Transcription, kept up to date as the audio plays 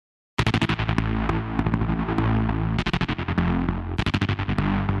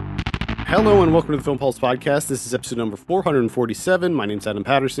Hello and welcome to the Film Pulse Podcast. This is episode number 447. My name's Adam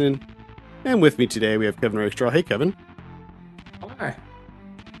Patterson. And with me today we have Kevin Rakestraw. Hey, Kevin. Hi.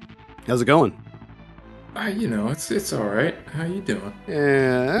 How's it going? It's all right. How you doing?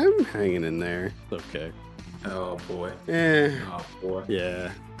 Yeah, I'm hanging in there. It's okay. Oh boy. Oh boy.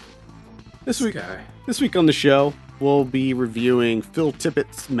 Yeah. This This guy. week on the show, we'll be reviewing Phil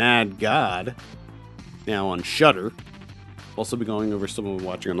Tippett's Mad God, now on Shudder. We'll also be going over some of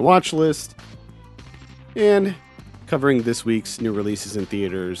watching on the watch list, and covering this week's new releases in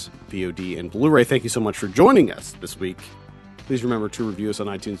theaters, VOD, and Blu-ray. Thank you so much for joining us this week. Please remember to review us on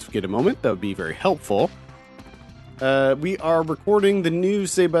iTunes if you get a moment. That would be very helpful. We are recording the new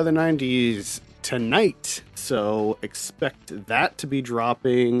Saved by the 90s tonight, so expect that to be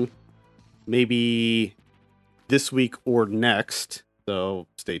dropping maybe this week or next. So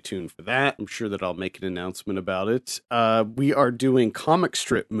stay tuned for that. I'm sure that I'll make an announcement about it. We are doing comic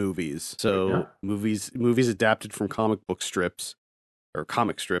strip movies. So movies adapted from comic book strips, or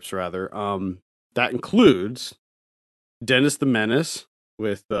comic strips rather. That includes Dennis the Menace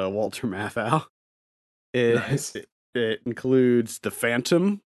with Walter Matthau. Nice. It includes The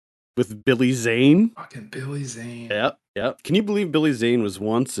Phantom with Billy Zane. Fucking Billy Zane. Yep. Can you believe Billy Zane was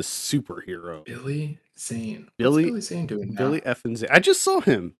once a superhero? Billy Zane. What's Billy Zane doing now? Billy effing Zane. I just saw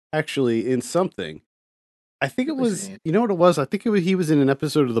him actually in something. I think it Billy was, Zane. you know what it was? I think he was in an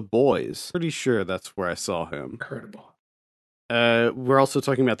episode of The Boys. Pretty sure that's where I saw him. Incredible. We're also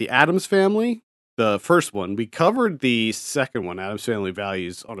talking about The Addams Family, the first one. We covered the second one, Addams Family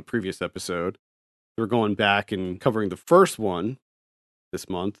Values, on a previous episode. We're going back and covering the first one this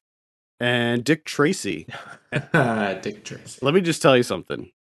month. And Dick Tracy. Dick Tracy. Let me just tell you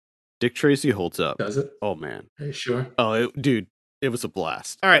something. Dick Tracy holds up. Does it? Oh, man. Are you sure? Oh, dude, it was a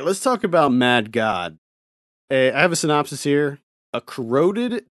blast. All right, let's talk about Mad God. I have a synopsis here. A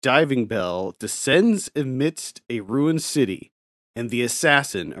corroded diving bell descends amidst a ruined city, and the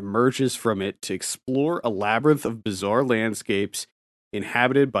assassin emerges from it to explore a labyrinth of bizarre landscapes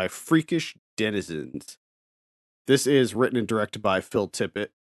inhabited by freakish denizens. This is written and directed by Phil Tippett.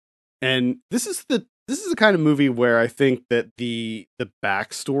 And this is the kind of movie where I think that the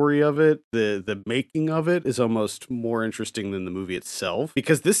backstory of it, the making of it, is almost more interesting than the movie itself.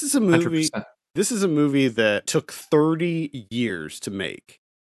 Because this is a movie 100%. This is a movie that took 30 years to make,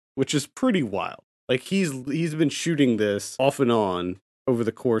 which is pretty wild. Like he's been shooting this off and on over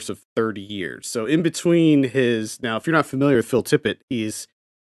the course of 30 years. So in between now, if you're not familiar with Phil Tippett, he's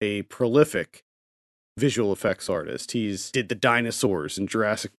a prolific visual effects artist. He's did the dinosaurs in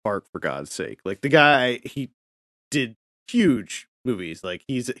Jurassic Park, for God's sake. Like the guy, he did huge movies. Like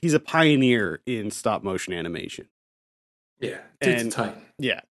he's a pioneer in stop motion animation. Yeah. Dude's tight.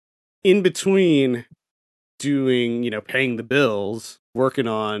 Yeah. In between doing, paying the bills, working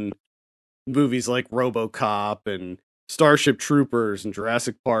on movies like RoboCop and Starship Troopers and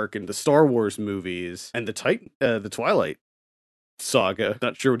Jurassic Park and the Star Wars movies and the Twilight saga.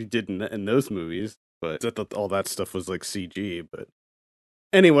 Not sure what he did in those movies, but I thought all that stuff was like CG. But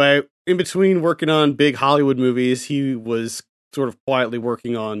anyway, in between working on big Hollywood movies, he was sort of quietly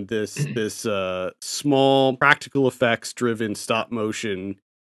working on this small practical effects driven stop motion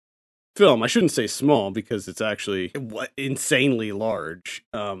film. I shouldn't say small because it's actually insanely large.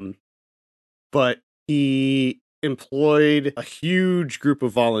 But he employed a huge group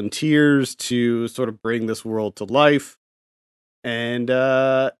of volunteers to sort of bring this world to life. And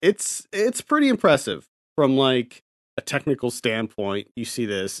it's pretty impressive from like a technical standpoint. You see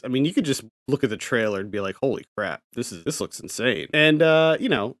this. I mean, you could just look at the trailer and be like, "Holy crap, this looks insane." And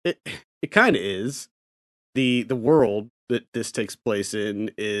it kind of is. The world that this takes place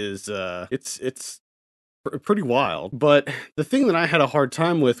in is it's pretty wild. But the thing that I had a hard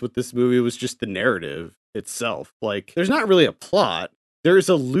time with this movie was just the narrative itself. Like, there's not really a plot. There is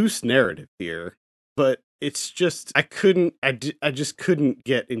a loose narrative here, but it's just I just couldn't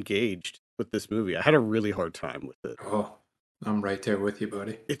get engaged with this movie. I had a really hard time with it. Oh, I'm right there with you,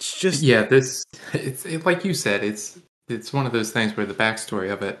 buddy. It's just it's like you said, it's one of those things where the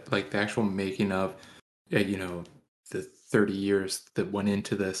backstory of it, like the actual making of, the 30 years that went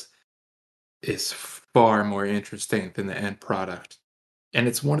into this, is far more interesting than the end product. And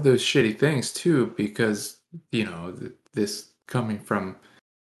it's one of those shitty things too, because this coming from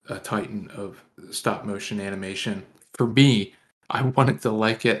a titan of stop motion animation, for me, I wanted to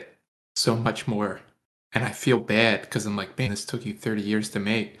like it so much more, and I feel bad because I'm like, man, this took you 30 years to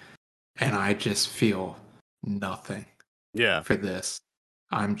make, and I just feel nothing for this.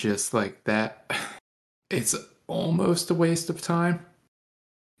 I'm just like that. It's almost a waste of time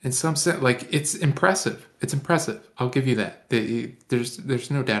in some sense. Like, it's impressive. I'll give you that.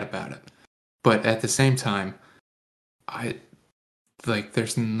 There's no doubt about it. But at the same time, I like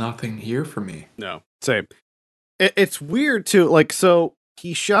there's nothing here for me. No, same. It's weird too. Like, so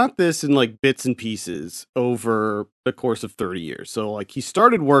he shot this in like bits and pieces over the course of 30 years. So like he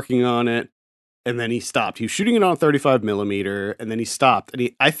started working on it and then he stopped. He was shooting it on 35 millimeter and then he stopped. And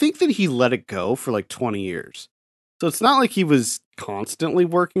I think that he let it go for like 20 years. So it's not like he was constantly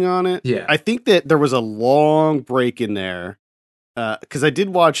working on it. Yeah. I think that there was a long break in there. Cause I did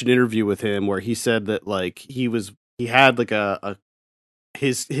watch an interview with him where he said that like he had like a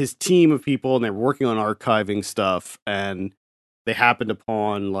his team of people and they were working on archiving stuff and they happened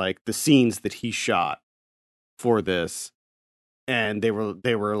upon like the scenes that he shot for this and they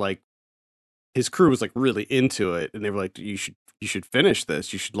were like his crew was like really into it and they were like you should finish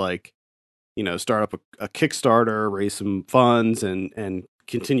this, you should like start up a Kickstarter, raise some funds and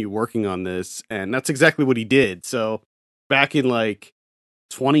continue working on this, and that's exactly what he did. So back in like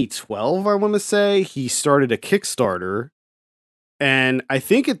 2012 I want to say he started a Kickstarter. And I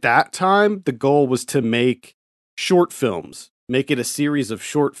think at that time, the goal was to make short films, make it a series of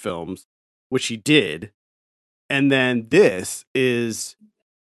short films, which he did. And then this is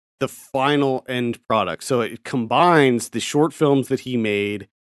the final end product. So it combines the short films that he made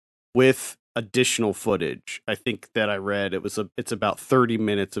with additional footage. I think that I read it's about 30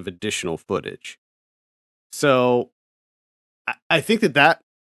 minutes of additional footage. So I think that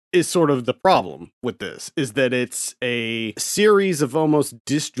is sort of the problem with this, is that it's a series of almost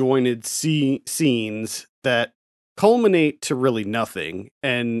disjointed scenes that culminate to really nothing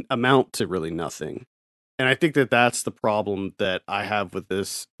and amount to really nothing. And I think that that's the problem that I have with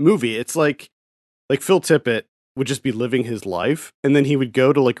this movie. It's like Phil Tippett would just be living his life and then he would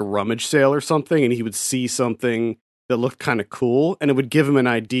go to like a rummage sale or something and he would see something that looked kind of cool and it would give him an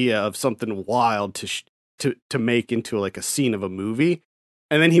idea of something wild to make into like a scene of a movie.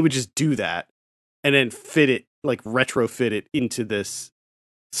 And then he would just do that and then fit it, like retrofit it into this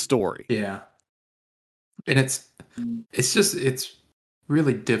story. Yeah. And it's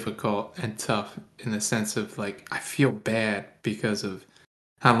really difficult and tough in the sense of like I feel bad because of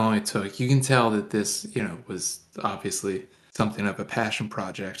how long it took. You can tell that this, was obviously something of a passion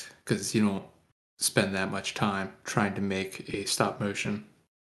project because you don't spend that much time trying to make a stop motion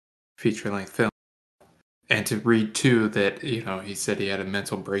feature length film. And to read too that, he said he had a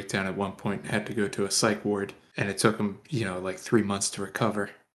mental breakdown at one point and had to go to a psych ward and it took him, like 3 months to recover.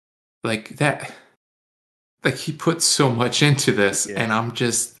 Like that, like he put so much into this and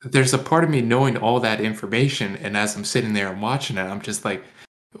there's a part of me knowing all that information. And as I'm sitting there and watching it, I'm just like,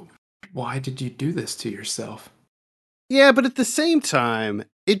 why did you do this to yourself? Yeah, but at the same time,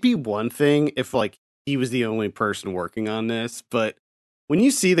 it'd be one thing if like he was the only person working on this, but when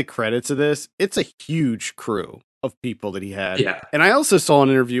you see the credits of this, it's a huge crew of people that he had. Yeah. And I also saw an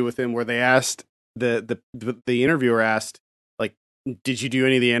interview with him where they asked the interviewer asked like, "Did you do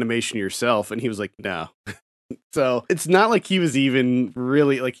any of the animation yourself?" And he was like, "No." So it's not like he was even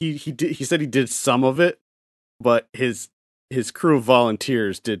really like he said he did some of it, but his crew of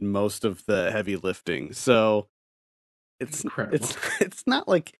volunteers did most of the heavy lifting. So it's Incredible. it's not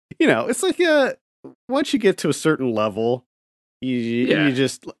like it's like once you get to a certain level. You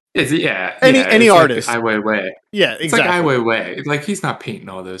just any artist. Like Ai Weiwei. Yeah, It's exactly. like Ai Weiwei. Like he's not painting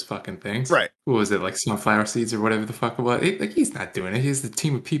all those fucking things. Right. What was it, like sunflower seeds or whatever the fuck it was? Like he's not doing it. He has the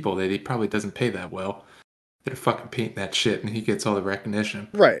team of people that he probably doesn't pay that well. They're fucking painting that shit and he gets all the recognition.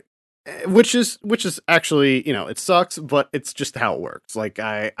 Right. Which is actually, it sucks, but it's just how it works. Like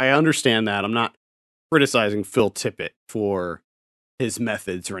I understand that. I'm not criticizing Phil Tippett for his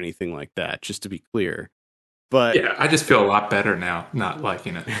methods or anything like that, just to be clear. But yeah, I just feel a lot better now, not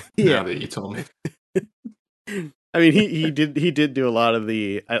liking it. Now that you told me. I mean, he did do a lot of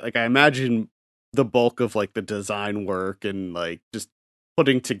the I imagine the bulk of like the design work and like just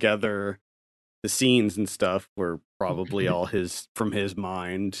putting together the scenes and stuff were probably all from his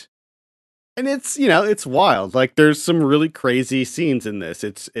mind. And it's it's wild. Like there's some really crazy scenes in this.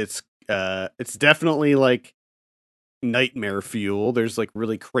 It's definitely like nightmare fuel. There's like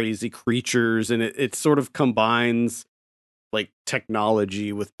really crazy creatures and it sort of combines like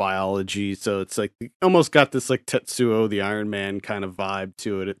technology with biology. So it's like almost got this like Tetsuo the Iron Man kind of vibe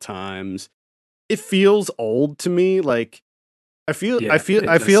to it at times. It feels old to me. Like I feel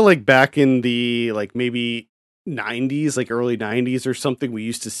like back in the like maybe 90s, like early 90s or something, we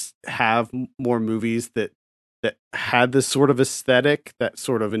used to have more movies that had this sort of aesthetic, that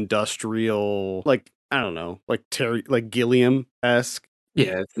sort of industrial, like I don't know, like Gilliam-esque.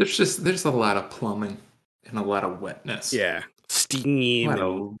 Yeah, there's a lot of plumbing and a lot of wetness. Yeah, steam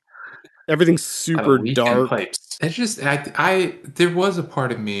and everything's super dark. Pipes. It's just I there was a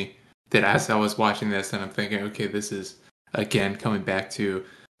part of me that as I was watching this, and I'm thinking, okay, this is again coming back to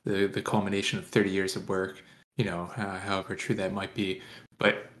the culmination of 30 years of work. However true that might be,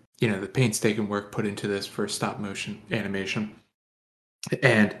 but the painstaking work put into this for stop motion animation,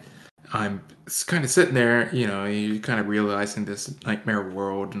 and I'm kind of sitting there, you kind of realizing this nightmare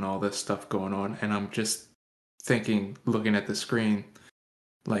world and all this stuff going on, and I'm just thinking, looking at the screen,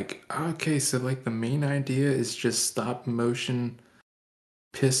 like, okay, so like the main idea is just stop motion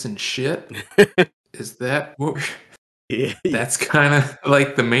piss and shit. Is that what Yeah, that's kind of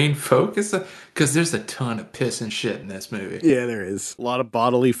like the main focus? Because there's a ton of piss and shit in this movie. yeah, there is a lot of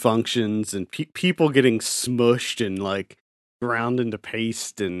bodily functions and people getting smushed and like ground into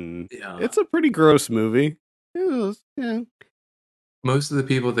paste, and Yeah. it's a pretty gross movie. Yeah, Most of the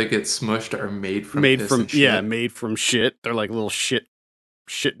people that get smushed are made from made piss from and shit. made from shit. They're like little shit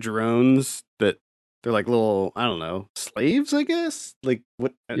drones that they're like little, I don't know, slaves, I guess. Like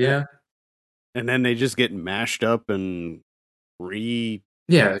what? Yeah. And then they just get mashed up and re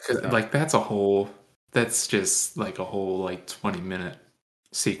Yeah, because like that's just like a whole like 20-minute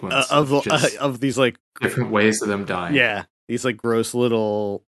sequence of just of these like different ways of them dying. yeah, these like gross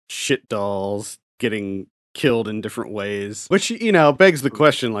little shit dolls getting killed in different ways, which begs the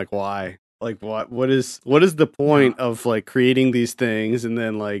question, like, why? Like, what is the point of like creating these things and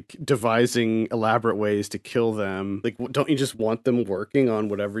then like devising elaborate ways to kill them? Like, don't you just want them working on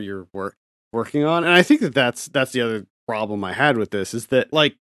whatever you're working on? And I think that's the other problem I had with this, is that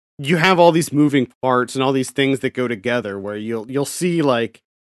like you have all these moving parts and all these things that go together, where you'll see like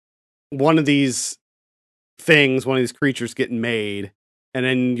one of these creatures getting made, and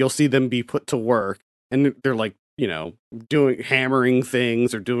then you'll see them be put to work, and they're like, doing hammering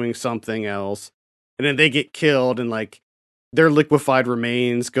things or doing something else, and then they get killed, and like their liquefied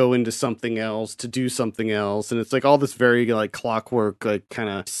remains go into something else to do something else, and it's like all this very like clockwork like kind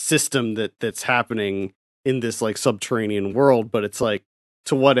of system that's happening in this like subterranean world. But it's like,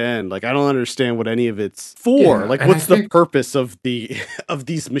 to what end? Like, I don't understand what any of it's for. Yeah, Like, and what's the purpose of the of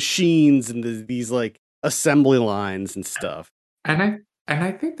these machines and these like assembly lines and stuff? And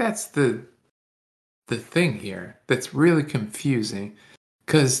I think that's the thing here that's really confusing,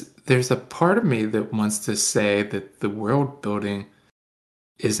 because there's a part of me that wants to say that the world building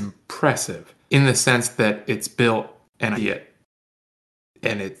is impressive in the sense that it's built and it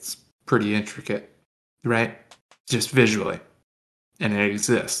and it's pretty intricate, right? Just visually, and it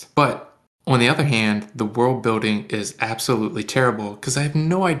exists. But on the other hand, the world building is absolutely terrible because I have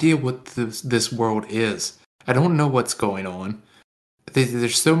no idea what this world is. I don't know what's going on.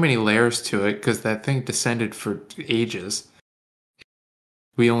 There's so many layers to it because that thing descended for ages.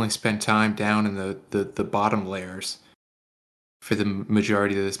 We only spent time down in the bottom layers for the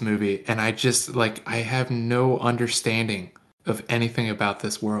majority of this movie, and I just like I have no understanding of anything about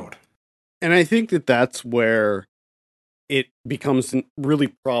this world. And I think that's where it becomes really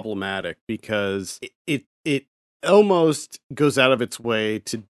problematic, because it almost goes out of its way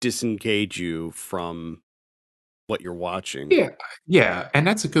to disengage you from what you're watching. Yeah, and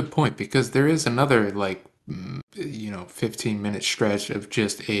that's a good point because there is another 15-minute stretch of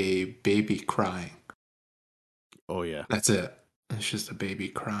just a baby crying. Oh yeah. That's it. It's just a baby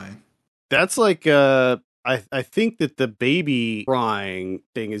crying. That's like I think that the baby crying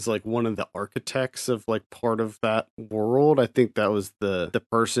thing is like one of the architects of like part of that world. I think that was the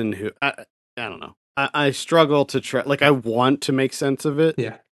person who I don't know. I struggle to try, like, I want to make sense of it.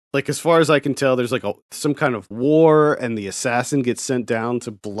 Yeah. Like, as far as I can tell, there's like some kind of war, and the assassin gets sent down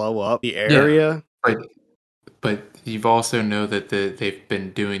to blow up the area. Yeah, but you've also know that they've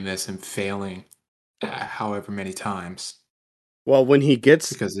been doing this and failing however many times. Well, when he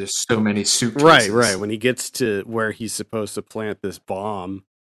gets, because there's so many suitcases. Right. When he gets to where he's supposed to plant this bomb,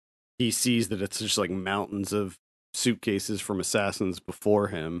 he sees that it's just like mountains of suitcases from assassins before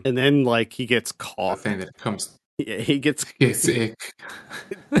him, and then like he gets caught. The thing that comes, he gets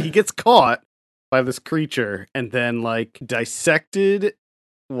he gets caught by this creature, and then like dissected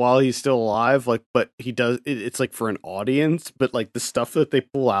while he's still alive. Like, but he does it's like for an audience, but like the stuff that they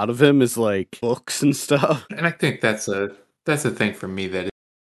pull out of him is like books and stuff. And I think that's a thing for me that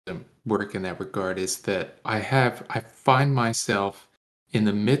doesn't work in that regard, is that I find myself in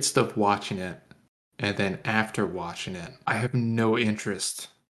the midst of watching it, and then after watching it, I have no interest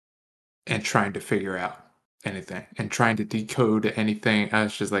in trying to figure out anything and trying to decode anything. I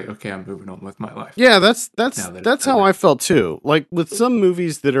was just like, okay, I'm moving on with my life. Yeah, that's how I felt too. Like with some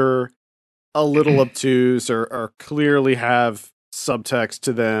movies that are a little obtuse or clearly have subtext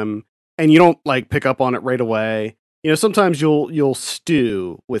to them, and you don't like pick up on it right away. Sometimes you'll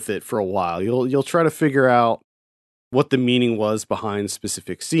stew with it for a while. You'll try to figure out what the meaning was behind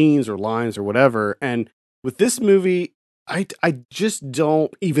specific scenes or lines or whatever. And with this movie, I just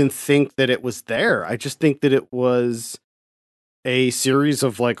don't even think that it was there. I just think that it was a series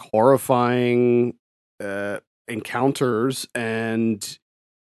of like horrifying encounters, and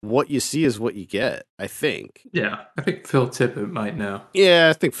what you see is what you get, I think. Yeah, I think Phil Tippett might know. Yeah,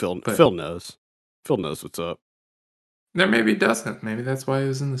 I think Phil But- knows. Phil knows what's up. No, maybe he doesn't. Maybe that's why he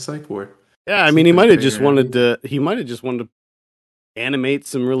was in the psych ward. Yeah, I See mean, if he they might have figure just it out. wanted to. He might have just wanted to animate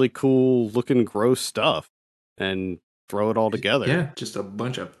some really cool looking, gross stuff and throw it all together. Yeah, just a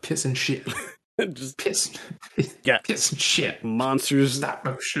bunch of piss and shit. Just Piss. Yeah. Piss and shit. monsters, Stop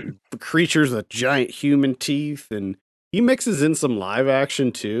motion. creatures with giant human teeth, and he mixes in some live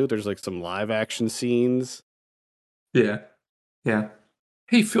action too. There's like some live action scenes. Yeah. Yeah.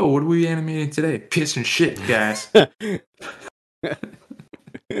 Hey, Phil, what are we animating today? Piss and shit, guys.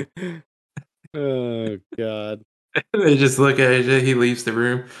 Oh God. They just look at it. He leaves the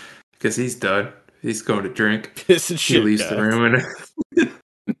room because he's done. He's going to drink. Piss and He shit. leaves guys. the room and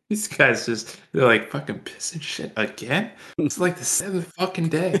these guys they're like fucking piss and shit again. It's like the 7th fucking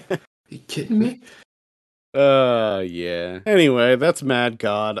day. Are you kidding me? Yeah. Anyway, that's Mad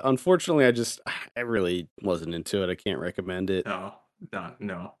God. Unfortunately, I really wasn't into it. I can't recommend it. No,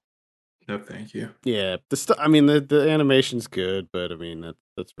 no, thank you. Yeah, the animation's good, but I mean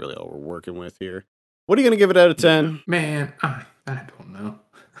that's really all we're working with here. What are you gonna give it out of 10? Man, I don't know.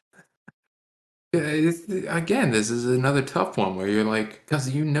 Again, this is another tough one where you're like, because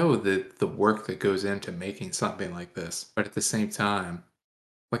you know the work that goes into making something like this, but at the same time,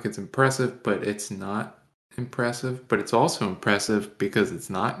 like it's impressive, but it's not impressive. But it's also impressive because it's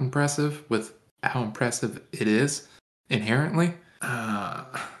not impressive with how impressive it is inherently.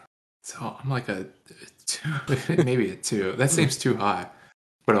 So I'm like a 2, maybe a 2. That seems too high,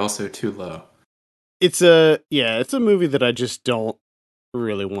 but also too low. It's a movie that I just don't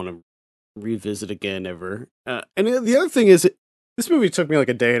really want to revisit again ever. And the other thing is, this movie took me like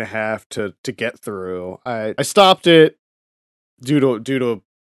a day and a half to get through. I stopped it due to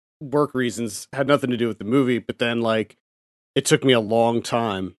work reasons, had nothing to do with the movie, but then like it took me a long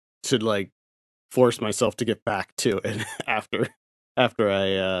time to like force myself to get back to it after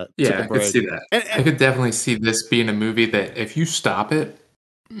I took a I break. could see that. I could definitely see this being a movie that if you stop it,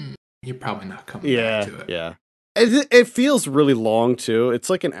 you're probably not coming back to it. Yeah. It feels really long too. It's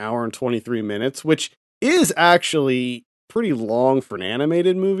like an hour and 23 minutes, which is actually pretty long for an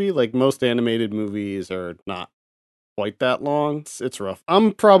animated movie. Like most animated movies are not quite that long. It's rough.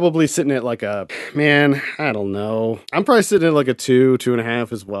 I'm probably sitting at like I don't know. I'm probably sitting at like a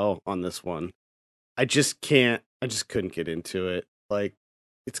 2.5 as well on this one. I just couldn't get into it. Like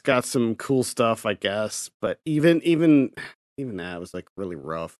it's got some cool stuff, I guess, but even that was like really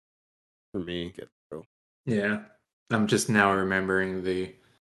rough for me to get through. Yeah. I'm just now remembering the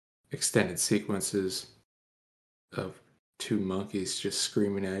extended sequences of 2 monkeys just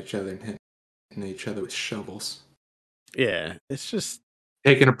screaming at each other and hitting each other with shovels. Yeah, it's just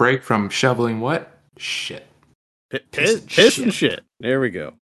Taking a break from shoveling what? Shit. piss and shit. There we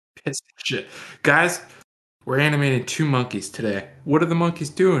go. Piss and shit. Guys, we're animating 2 monkeys today. What are the monkeys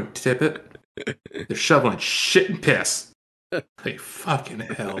doing, Tippett? They're shoveling shit and piss. Like fucking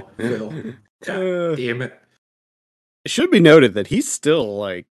hell, Phil. God damn it. It should be noted that he's still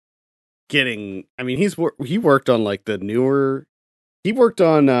like getting. I mean, he worked on like the newer. He worked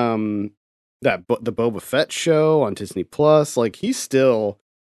on the Boba Fett show on Disney Plus. Like he's still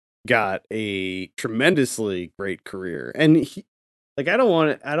got a tremendously great career, and he like I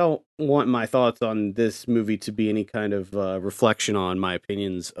don't want my thoughts on this movie to be any kind of reflection on my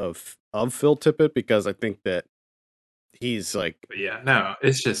opinions of Phil Tippett, because I think that he's like But yeah, no,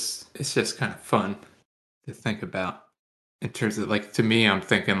 it's just kind of fun to think about in terms of like, to me, I'm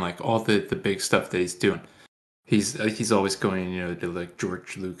thinking like all the big stuff that he's doing. He's always going, to like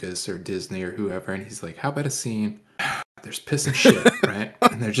George Lucas or Disney or whoever, and he's like, how about a scene? There's piss and shit, right?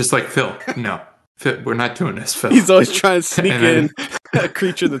 And they're just like, Phil, no, Phil, we're not doing this, Phil. he's always trying to sneak And in a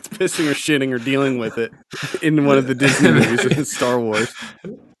creature that's pissing or shitting or dealing with it in one of the Disney movies in Star Wars.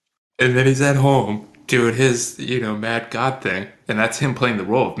 And then he's at home doing his, Mad God thing. And that's him playing the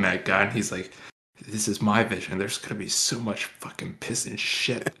role of Mad God. And he's like, this is my vision. There's going to be so much fucking piss and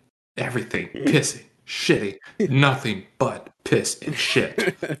shit. Everything pissing, shitting, nothing but piss and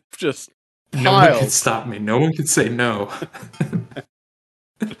shit. Just No one can piles. stop me. No one can say no.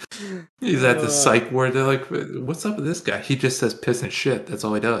 He's at the psych ward. They're like, what's up with this guy? He just says piss and shit. That's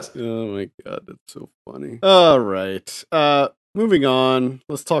all he does. Oh my god, that's so funny. All right. Moving on.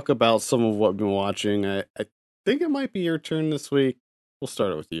 Let's talk about some of what we've been watching. I think it might be your turn this week. We'll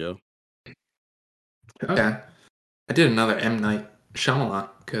start it with you. Okay. I did another M Night Shyamalan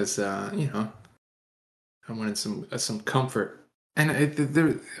because I wanted some comfort, and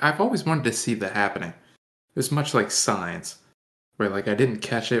I've always wanted to see that happening. It was much like Signs, where like I didn't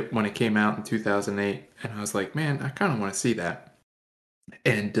catch it when it came out in 2008, and I was like, man, I kind of want to see that.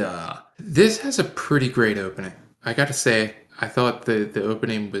 And this has a pretty great opening. I got to say, I thought the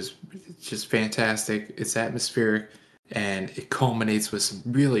opening was just fantastic. It's atmospheric, and it culminates with some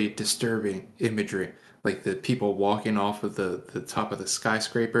really disturbing imagery, like the people walking off of the top of the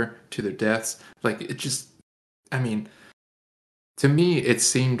skyscraper to their deaths. Like it just, I mean, to me, it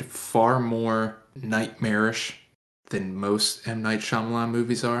seemed far more nightmarish than most M. Night Shyamalan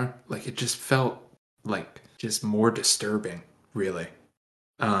movies are. Like, it just felt like just more disturbing, really.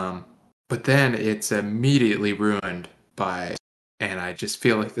 Um, but then it's immediately ruined by, and I just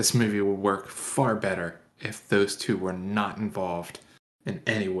feel like this movie would work far better if those two were not involved in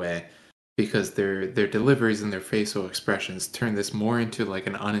any way, because their deliveries and their facial expressions turn this more into like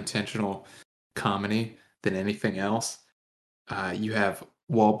an unintentional comedy than anything else. You have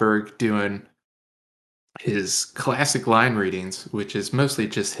Wahlberg doing his classic line readings, which is mostly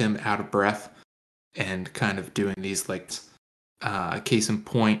just him out of breath and kind of doing these like case in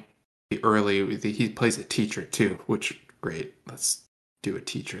point. He plays a teacher too, which great. Let's do a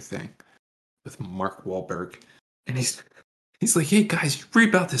teacher thing with Mark Wahlberg, and he's like, "Hey guys, you read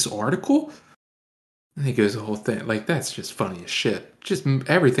about this article?" And he goes the whole thing like that's just funny as shit. Just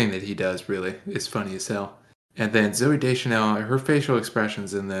everything that he does really is funny as hell. And then Zoe Deschanel, her facial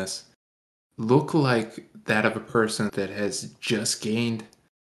expressions in this look like that of a person that has just gained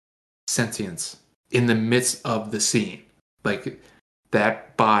sentience in the midst of the scene. Like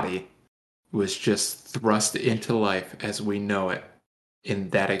that body was just thrust into life as we know it in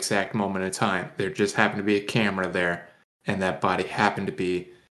that exact moment in time. There just happened to be a camera there, and that body happened to be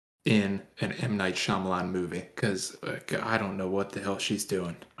in an M. Night Shyamalan movie. Because I don't know what the hell she's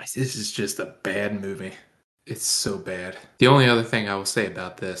doing. This is just a bad movie. It's so bad. The only other thing I will say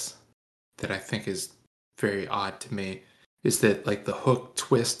about this that I think is very odd to me is that like the hook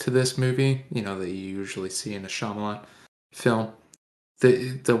twist to this movie, that you usually see in a Shyamalan film,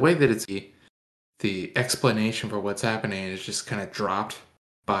 the way that it's the explanation for what's happening is just kind of dropped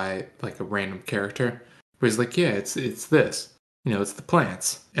by like a random character. Where he's like, yeah, it's this, it's the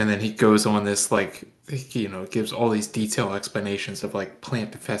plants, and then he goes on this like, gives all these detailed explanations of like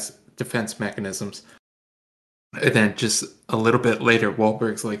plant defense mechanisms. And then just a little bit later,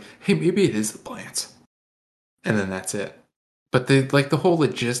 Wahlberg's like, "Hey, maybe it is the plants," and then that's it. But the whole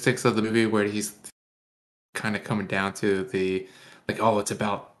logistics of the movie, where he's kind of coming down to the like, oh, it's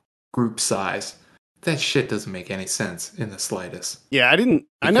about group size. That shit doesn't make any sense in the slightest. Yeah, I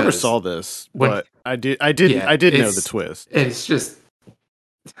never Because saw this, when but I did know the twist. it's just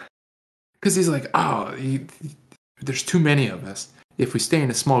because he's like, oh, there's too many of us. If we stay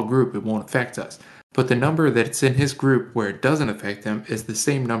in a small group, it won't affect us. But the number that's in his group where it doesn't affect him is the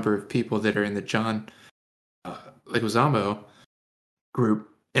same number of people that are in the John Leguizamo group,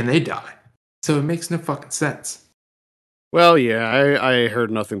 and they die. So it makes no fucking sense. Well, yeah, I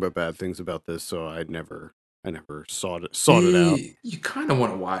heard nothing but bad things about this, so I never sought it out. You kind of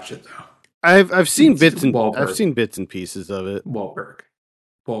want to watch it though. I've seen It's bits and I've Wahlberg. seen bits and pieces of it.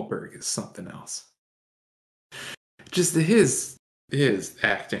 Wahlberg is something else. Just his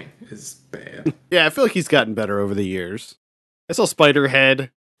acting is bad. Yeah, I feel like he's gotten better over the years. I saw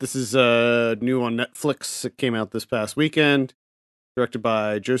Spiderhead. This is new on Netflix. It came out this past weekend. Directed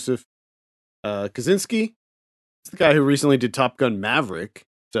by Joseph Kosinski. It's the guy who recently did Top Gun Maverick.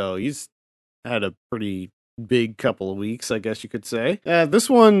 So he's had a pretty big couple of weeks, I guess you could say. This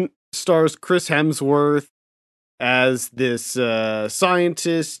one stars Chris Hemsworth as this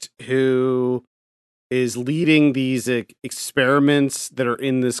scientist who is leading these experiments that are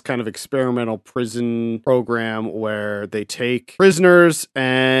in this kind of experimental prison program where they take prisoners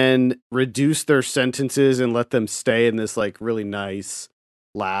and reduce their sentences and let them stay in this like really nice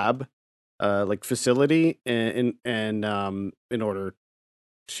lab like facility and in order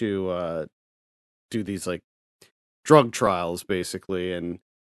to do these like drug trials basically. And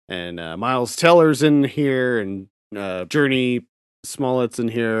Miles Teller's in here, and Journey Smollett's in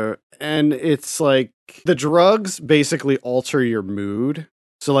here, and it's like the drugs basically alter your mood.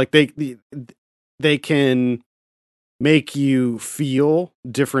 So like they can make you feel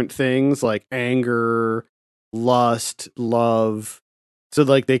different things like anger, lust, love. So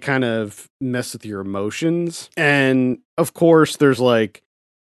like they kind of mess with your emotions. And of course there's like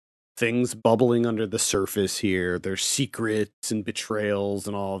things bubbling under the surface here. There's secrets and betrayals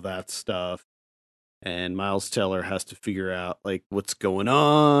and all of that stuff. and Miles Teller has to figure out like what's going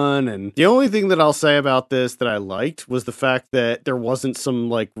on. And the only thing that I'll say about this that I liked was the fact that there wasn't some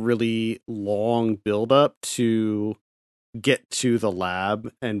like really long build up to get to the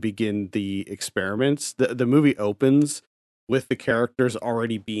lab and begin the experiments. The movie opens with the characters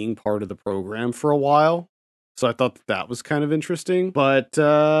already being part of the program for a while. So I thought that was kind of interesting. But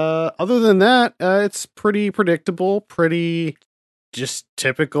other than that, it's pretty predictable, pretty just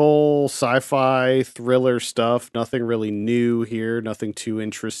typical sci-fi thriller stuff. Nothing really new here, nothing too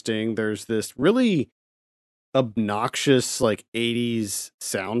interesting. There's this really obnoxious like 80s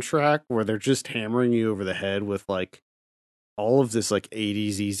soundtrack where they're just hammering you over the head with like all of this like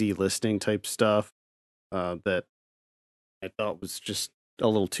 80s easy listening type stuff that I thought was just a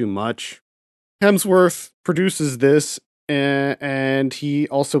little too much. Hemsworth produces this and he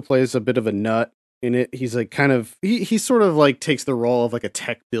also plays a bit of a nut in it. He's like kind of he sort of like takes the role of like a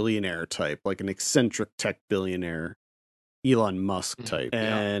tech billionaire type, like an eccentric tech billionaire, Elon Musk type.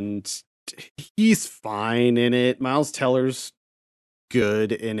 Yeah. And he's fine in it. Miles Teller's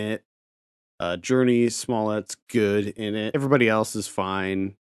good in it. Journey Smollett's good in it. Everybody else is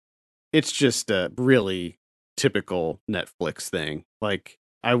fine. It's just a really typical Netflix thing. Like,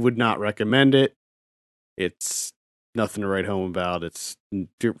 I would not recommend it. It's nothing to write home about. It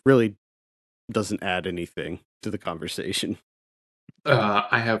really doesn't add anything to the conversation.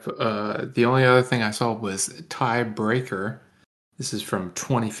 I have the only other thing I saw was Tiebreaker. This is from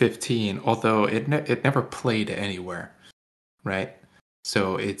 2015, although it never played anywhere, right?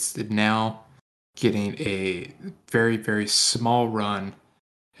 So it's now getting a very, very small run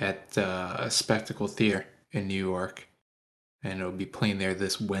at a Spectacle Theater in New York, and it'll be playing there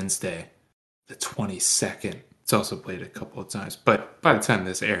this Wednesday, the 22nd. It's also played a couple of times, but by the time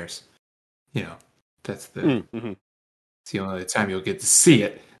this airs, you know, that's it's the only time you'll get to see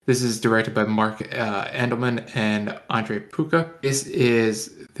it. This is directed by Mark Endelman and Andre Puka. This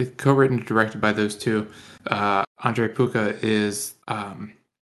is co-written and directed by those two. Andre Puka is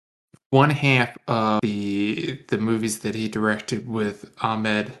one half of the movies that he directed with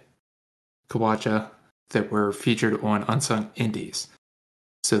Ahmed Kawaja that were featured on Unsung Indies.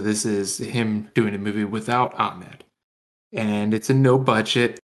 So this is him doing a movie without Ahmed. And it's a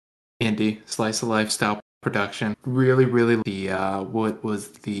no-budget indie slice of life style production. Really, really the what was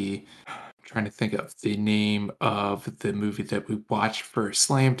the I'm trying to think of the name of the movie that we watched for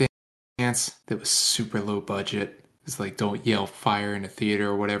Slam Dance that was super low budget. It's like Don't Yell Fire in a Theater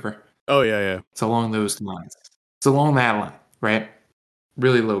or whatever. Oh, yeah. It's along those lines. It's along that line, right?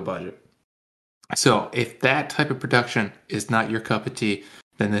 Really low budget. So if that type of production is not your cup of tea,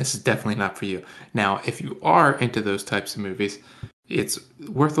 then this is definitely not for you. Now, if you are into those types of movies, it's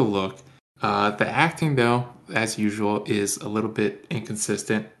worth a look. The acting, though, as usual, is a little bit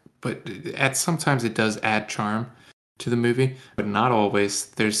inconsistent, but sometimes it does add charm to the movie, but not always.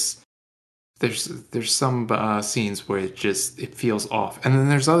 There's some scenes where it feels off, and then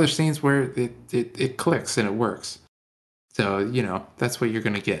there's other scenes where it clicks and it works. So that's what you're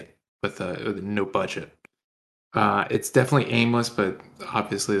gonna get with a no budget. It's definitely aimless, but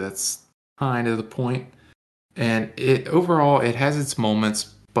obviously that's kind of the point. And overall it has its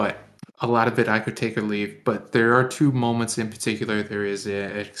moments, but a lot of it I could take or leave. But there are two moments in particular. There is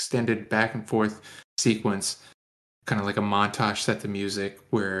an extended back and forth sequence, kind of like a montage set to music,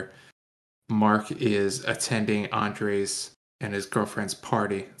 where Mark is attending Andre's and his girlfriend's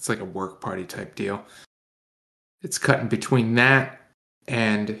party. It's like a work party type deal. It's cut in between that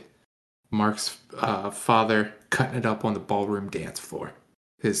and Mark's father cutting it up on the ballroom dance floor.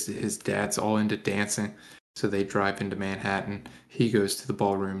 His dad's all into dancing, so they drive into Manhattan. He goes to the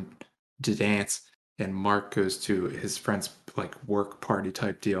ballroom to dance, and Mark goes to his friend's like work party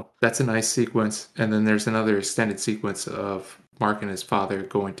type deal. That's a nice sequence. And then there's another extended sequence of Mark and his father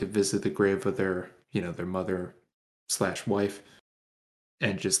going to visit the grave of their mother / wife,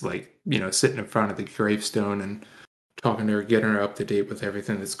 and just like sitting in front of the gravestone and talking to her, getting her up to date with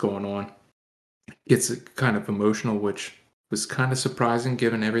everything that's going on. It's kind of emotional, which was kind of surprising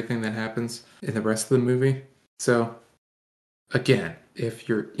given everything that happens in the rest of the movie. So, again, if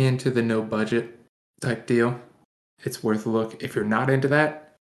you're into the no budget type deal, it's worth a look. If you're not into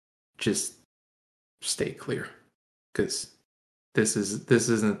that, just stay clear, because this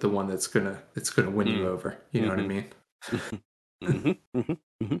isn't the one that's gonna win you over. You know what I mean?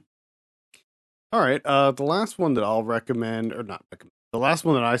 All right. The last one that I'll recommend, or not recommend, the last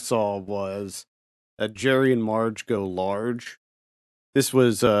one that I saw was Jerry and Marge Go Large. This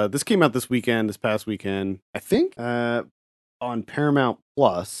came out this past weekend, I think, on Paramount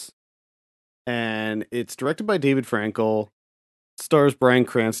Plus, and it's directed by David Frankel, stars Bryan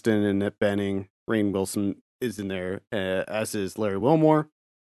Cranston and Annette Bening, Rainn Wilson is in there, as is Larry Wilmore.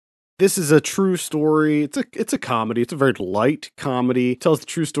 This is a true story. It's a comedy. It's a very light comedy. It tells the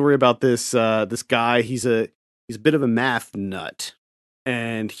true story about this guy. He's a bit of a math nut,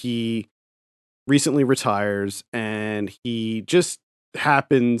 and he recently retires, and he just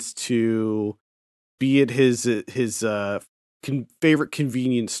happens to be at his favorite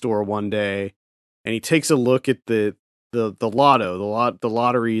convenience store one day, and he takes a look at the lotto. The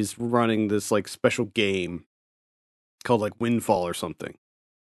lottery is running this like special game called like Windfall or something.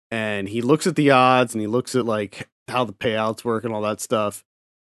 And he looks at the odds and he looks at like how the payouts work and all that stuff,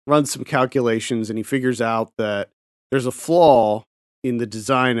 runs some calculations, and he figures out that there's a flaw in the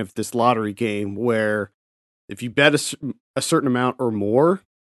design of this lottery game where if you bet a certain amount or more,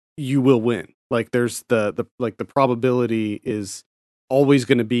 you will win. Like there's the probability is always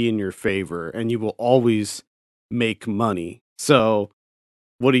going to be in your favor and you will always make money. So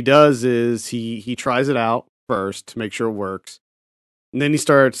what he does is he tries it out first to make sure it works. And then he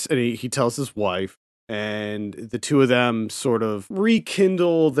starts and he tells his wife, and the two of them sort of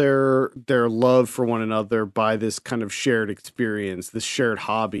rekindle their love for one another by this kind of shared experience, this shared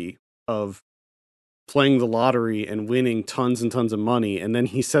hobby of playing the lottery and winning tons and tons of money. And then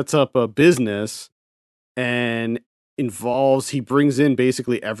he sets up a business and he brings in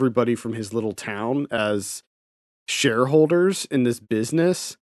basically everybody from his little town as shareholders in this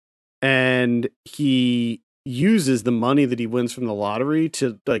business. And he uses the money that he wins from the lottery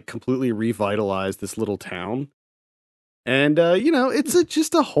to like completely revitalize this little town. And it's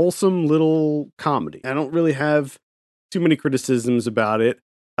just a wholesome little comedy. I don't really have too many criticisms about it.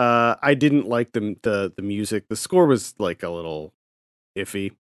 I didn't like the music. The score was like a little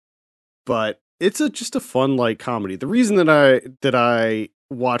iffy, but it's just a fun light comedy. The reason that I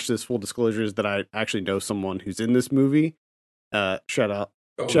watched this, full disclosure, is that I actually know someone who's in this movie. Shout out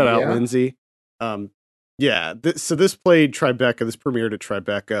Lindsay. Yeah, so this played Tribeca. This premiered at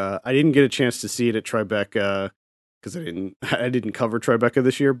Tribeca. I didn't get a chance to see it at Tribeca because I didn't cover Tribeca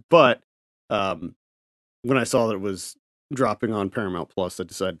this year. But when I saw that it was dropping on Paramount Plus, I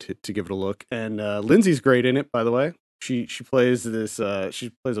decided to give it a look. And Lindsay's great in it, by the way. She plays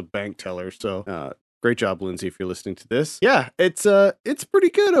she plays a bank teller. So great job, Lindsay, if you're listening to this. Yeah, it's pretty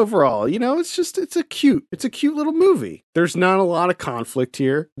good overall. It's a cute little movie. There's not a lot of conflict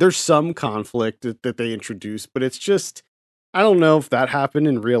here. There's some conflict that they introduce, but it's just, I don't know if that happened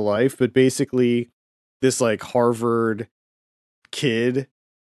in real life, but basically this like Harvard kid,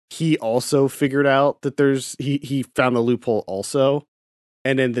 he also figured out that he found the loophole also.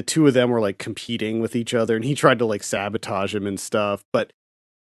 And then the two of them were like competing with each other, and he tried to like sabotage him and stuff. But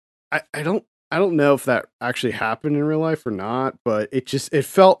I don't know if that actually happened in real life or not, but it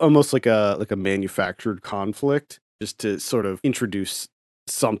felt almost like a manufactured conflict just to sort of introduce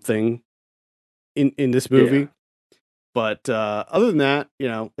something in this movie. Yeah. But other than that,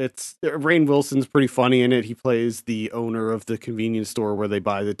 it's Rainn Wilson's pretty funny in it. He plays the owner of the convenience store where they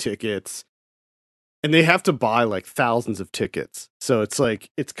buy the tickets, and they have to buy like thousands of tickets. So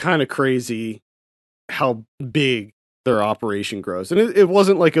it's kind of crazy how big their operation grows. And it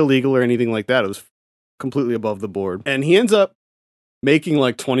wasn't like illegal or anything like that. It was completely above the board. And he ends up making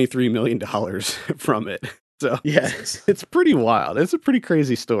like $23 million from it. So yeah, it's pretty wild. It's a pretty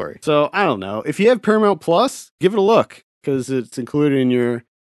crazy story. So I don't know. If you have Paramount Plus, give it a look because it's included in your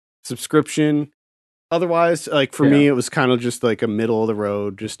subscription. Otherwise, like for me, it was kind of just like a middle of the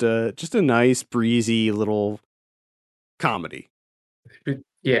road, just a nice breezy little comedy.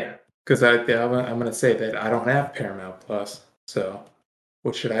 Yeah, because I'm going to say that I don't have Paramount Plus, so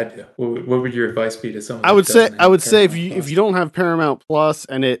what should I do? What would your advice be to someone? I would say if you don't have Paramount Plus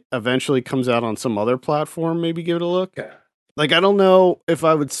and it eventually comes out on some other platform, maybe give it a look. Yeah. Like I don't know if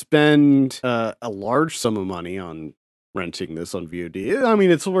I would spend a large sum of money on renting this on VOD. I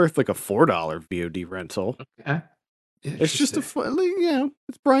mean, it's worth like a $4 VOD rental. Okay. It's just a fun,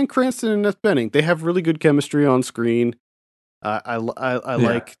 it's Bryan Cranston and Annette Bening. They have really good chemistry on screen. I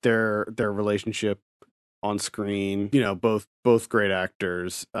like their relationship on screen. Both great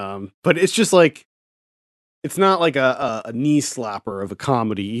actors. But it's just like, it's not like a knee slapper of a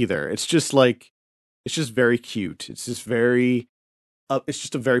comedy either. It's just very cute. It's just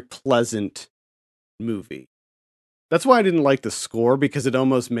a very pleasant movie. That's why I didn't like the score, because it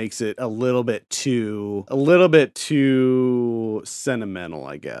almost makes it a little bit too sentimental,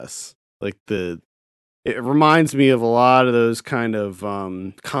 I guess. Like it reminds me of a lot of those kind of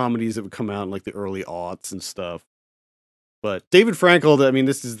comedies that would come out in like the early aughts and stuff. But David Frankel, I mean,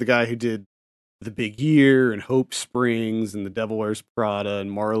 this is the guy who did The Big Year and Hope Springs and The Devil Wears Prada and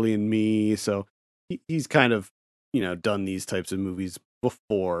Marley and Me. So he's kind of, done these types of movies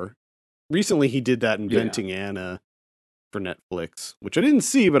before. recently he did that Inventing Anna for Netflix, which I didn't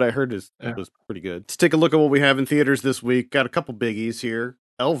see, but I heard was pretty good. Let's take a look at what we have in theaters this week. Got a couple biggies here.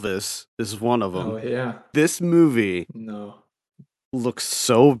 Elvis is one of them. Oh yeah. This movie No. looks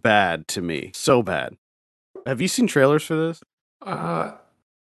so bad to me. So bad. Have you seen trailers for this? Uh,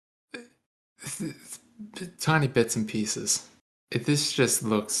 tiny bits and pieces. This just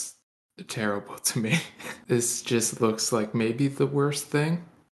looks terrible to me. This just looks like maybe the worst thing.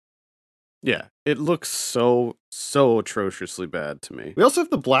 Yeah, it looks so atrociously bad to me. We also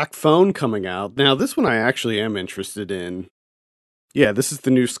have The Black Phone coming out. Now, this one I actually am interested in. Yeah, this is the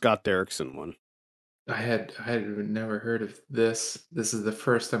new Scott Derrickson one. I had never heard of this. This is the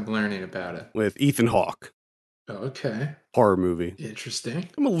first I'm learning about it. With Ethan Hawke. Okay. Horror movie. Interesting.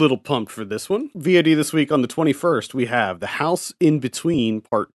 I'm a little pumped for this one. VOD this week on the 21st, we have The House in Between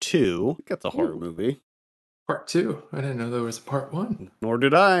Part 2. I think that's a horror movie. Part 2? I didn't know there was a Part 1. Nor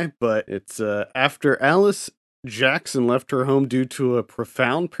did I, but it's after Alice Jackson left her home due to a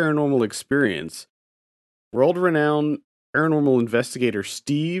profound paranormal experience. World-renowned paranormal investigator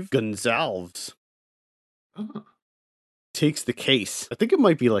Steve Gonsalves takes the case. I think it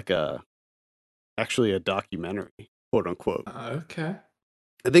might be like actually a documentary, quote unquote. Okay.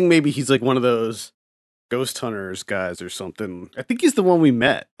 I think maybe he's like one of those ghost hunters guys or something. I think he's the one we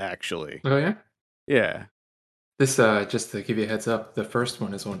met, actually. Oh yeah? Yeah. This, just to give you a heads up, the first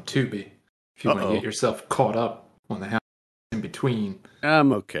one is on Tubi. If you want to get yourself caught up on the House in Between.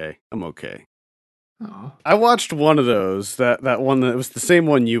 I'm okay. Oh. I watched one of those. That one that was the same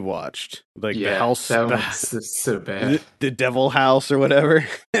one you watched, like Yeah, the house. that one's so bad. The Devil House or whatever.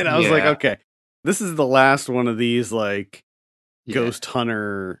 And I was like, okay, this is the last one of these like ghost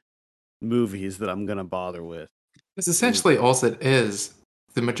hunter movies that I'm gonna bother with. It's essentially all it is.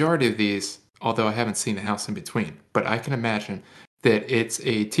 The majority of these, although I haven't seen The House in Between, but I can imagine that it's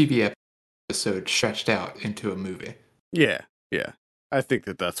a TV episode stretched out into a movie. Yeah. I think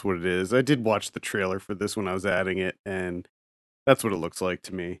that's what it is. I did watch the trailer for this when I was adding it, and that's what it looks like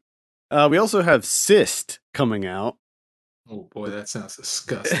to me. We also have Cyst coming out. Oh boy, that sounds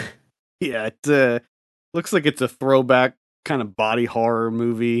disgusting. Yeah, it looks like it's a throwback kind of body horror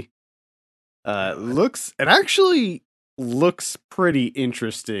movie. It actually looks pretty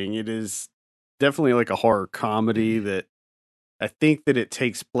interesting. It is definitely like a horror comedy that I think that it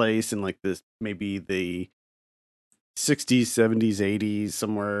takes place in like this, maybe the 60s, 70s, 80s,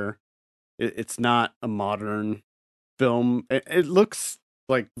 somewhere. It's not a modern film. It looks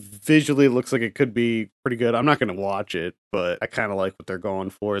like visually looks like it could be pretty good. I'm not going to watch it, but I kind of like what they're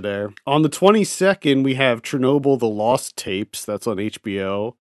going for there. On the 22nd, we have Chernobyl: The Lost Tapes. That's on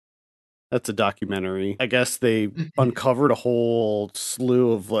HBO. That's a documentary. I guess they uncovered a whole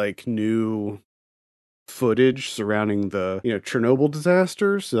slew of like new footage surrounding the Chernobyl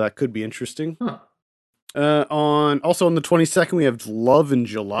disaster, so that could be interesting. Huh. On the 22nd, we have Love and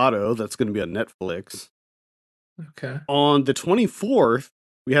Gelato. That's going to be on Netflix. Okay. On the 24th,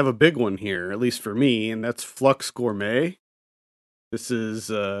 we have a big one here, at least for me, and that's Flux Gourmet. This is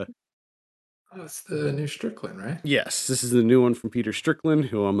it's the new Strickland, right? Yes, this is the new one from Peter Strickland,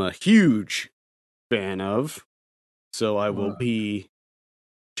 who I'm a huge fan of. So I will be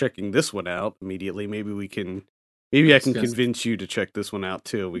checking this one out immediately. Maybe I can convince you to check this one out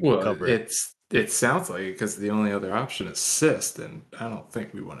too. We can cover it. It sounds like it because the only other option is Cyst, and I don't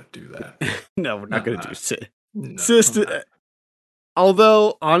think we want to do that. No, we're not going to do Cyst. No, Cyst,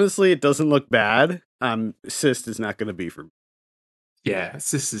 although honestly, it doesn't look bad. Cyst is not going to be for me. Yeah,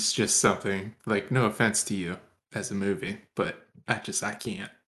 Cyst is just something like, no offense to you as a movie, but I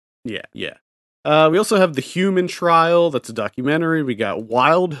can't. Yeah. We also have The Human Trial. That's a documentary. We got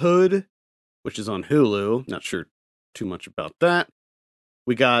Wildhood, which is on Hulu. Not sure too much about that.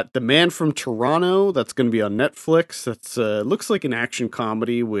 We got The Man from Toronto. That's going to be on Netflix. That's looks like an action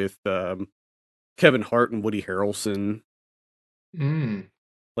comedy with Kevin Hart and Woody Harrelson.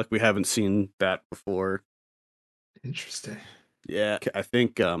 Like we haven't seen that before. Interesting. Yeah, I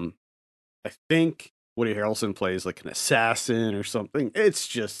think Woody Harrelson plays like an assassin or something. It's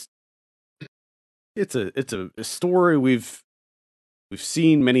just it's a story we've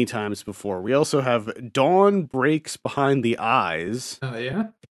seen many times before. We also have Dawn Breaks Behind the Eyes. Oh yeah?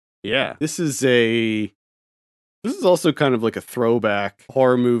 Yeah. This is also kind of like a throwback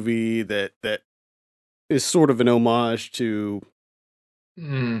horror movie that is sort of an homage to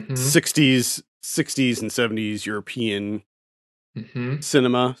 60s and 70s European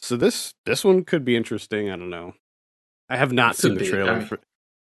cinema. So this one could be interesting. I don't know. I have not seen the trailer.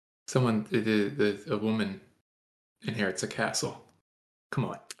 A woman inherits a castle. Come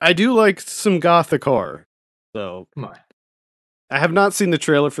on. I do like some gothic horror. So come on. I have not seen the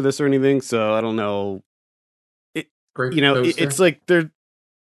trailer for this or anything, so I don't know. It, Great it's poster. like they're.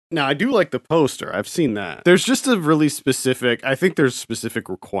 Now I do like the poster. I've seen that. There's just a really specific. I think there's specific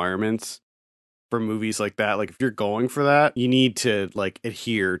requirements for movies like that. Like if you're going for that, you need to like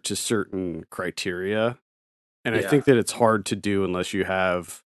adhere to certain criteria, and I Yeah. think that it's hard to do unless you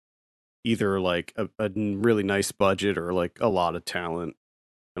have either like a really nice budget or like a lot of talent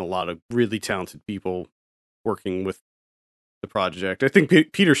and a lot of really talented people working with the project. I think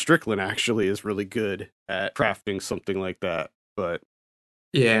Peter Strickland actually is really good at crafting something like that. But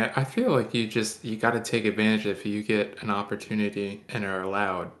Yeah, I feel like you got to take advantage if you get an opportunity and are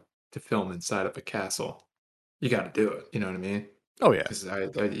allowed to film inside of a castle. You got to do it. You know what I mean? oh yeah, Because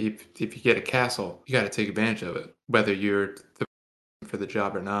if you get a castle, you got to take advantage of it, whether you're for the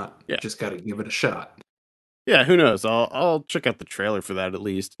job or not. yeah, You just got to give it a shot. yeah. Who knows? I'll check out the trailer for that at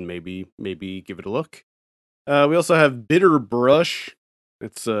least, and maybe give it a look. We also have Bitter Brush.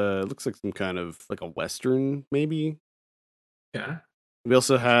 It's looks like some kind of like a western maybe. Yeah. We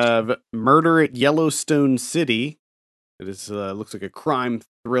also have Murder at Yellowstone City. It is looks like a crime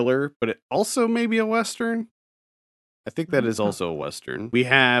thriller, but it also may be a western. I think that is Oh, also a western. We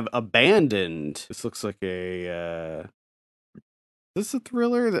have Abandoned. This looks like a this is a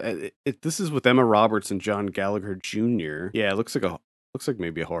thriller. This is with Emma Roberts and John Gallagher Jr. Yeah, it looks like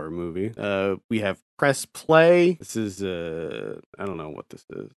maybe a horror movie. We have Press Play. This is I don't know what this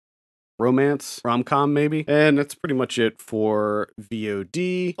is. Romance, rom-com maybe. And that's pretty much it for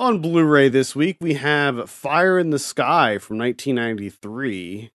VOD. On Blu-ray this week, we have Fire in the Sky from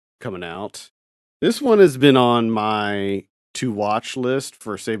 1993 coming out. This one has been on my to watch list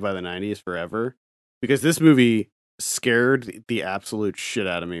for Saved by the 90s forever because this movie scared the absolute shit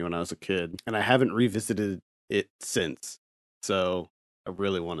out of me when I was a kid, and I haven't revisited it since. So I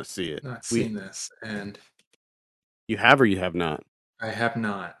really want to see it. not We seen this, and You have or you have not? I have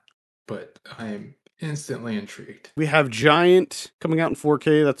not, but I am instantly intrigued. We have Giant coming out in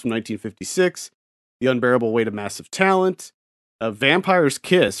 4K. That's from 1956. The Unbearable Weight of Massive Talent. Vampire's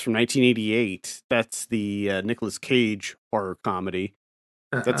Kiss from 1988. That's the Nicolas Cage horror comedy.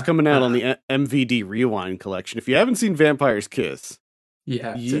 That's Uh-huh. coming out on the MVD Rewind collection. If you haven't seen Vampire's Kiss, You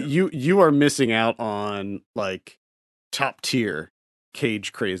have you to. you are missing out on like top tier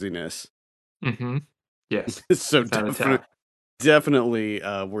Cage craziness. Mm-hmm. Yes, So without a doubt. definitely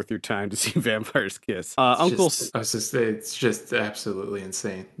worth your time to see Vampire's Kiss. It's Uncle just, I was just, it's just absolutely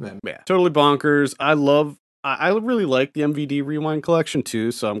insane. That Yeah, totally bonkers. I really like the MVD Rewind collection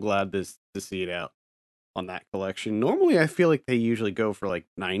too, so I'm glad to see it out on that collection. Normally, I feel like they usually go for like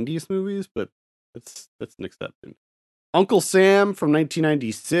 '90s movies, but that's an exception. Uncle Sam from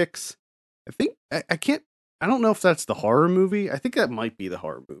 1996. I think I can't. I don't know if that's the horror movie. I think that might be the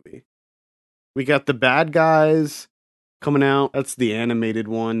horror movie. We got The Bad Guys coming out. That's the animated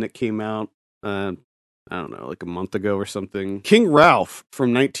one that came out. I don't know, like a month ago or something. King Ralph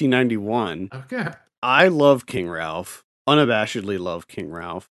from 1991. okay. I love King Ralph. Unabashedly love King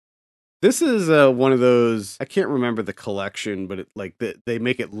Ralph. This is one of those. I can't remember the collection, but they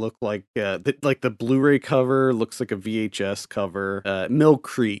make it look like like the Blu-ray cover looks like a VHS cover. Mill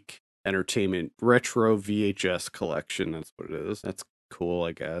Creek Entertainment retro VHS collection. That's what it is. That's cool,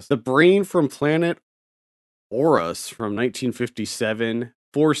 I guess. The Brain from Planet Horus from 1957.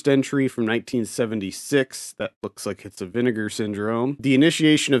 Forced Entry from 1976. That looks like it's a Vinegar Syndrome. The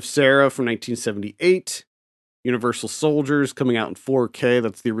Initiation of Sarah from 1978. Universal Soldiers coming out in 4K.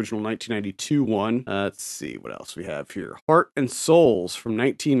 That's the original 1992 one. Let's see what else we have here. Heart and Souls from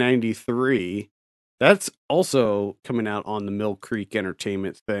 1993. That's also coming out on the Mill Creek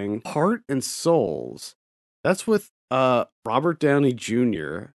Entertainment thing. Heart and Souls. That's with Robert Downey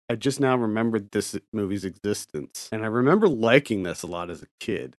Jr. I just now remembered this movie's existence, and I remember liking this a lot as a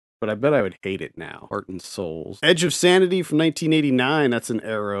kid, but I bet I would hate it now. Heart and Souls. Edge of Sanity from 1989. That's an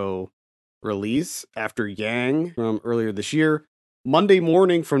Arrow release after Yang from earlier this year. Monday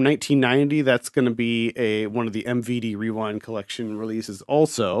Morning from 1990. That's going to be one of the MVD Rewind collection releases.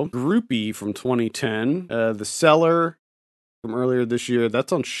 Also, Groupie from 2010. The Cellar from earlier this year.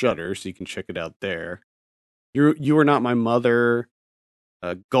 That's on Shudder, so you can check it out there. You Are Not My Mother.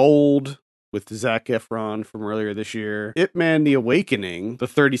 Gold with Zac Efron from earlier this year. Ip Man The Awakening, the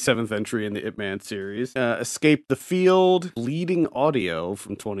 37th entry in the Ip Man series. Escape the Field, Bleeding Audio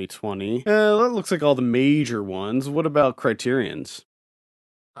from 2020. That looks like all the major ones. What about Criterion's?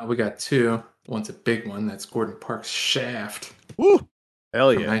 We got two. One's a big one. That's Gordon Parks' Shaft Woo!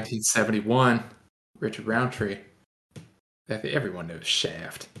 Hell from yeah. 1971. Richard Roundtree. Everyone knows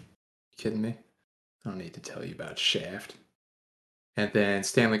Shaft. You kidding me? I don't need to tell you about Shaft. And then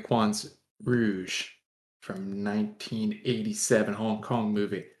Stanley Kwan's Rouge from 1987 Hong Kong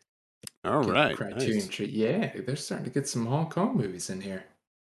movie. All Get right, Criterion nice. Treat. Yeah, they're starting to get some Hong Kong movies in here.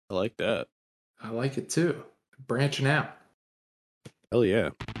 I like that. I like it too. Branching out. Hell yeah.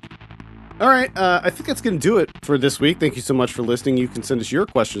 All right, I think that's going to do it for this week. Thank you so much for listening. You can send us your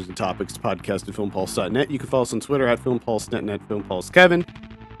questions and topics to podcast@filmpulse.net. You can follow us on Twitter @filmpulse.net and @filmpulsekevin.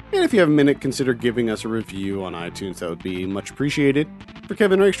 And if you have a minute, consider giving us a review on iTunes. That would be much appreciated. For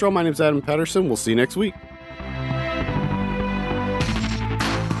Kevin Rakestraw, my name is Adam Patterson. We'll see you next week.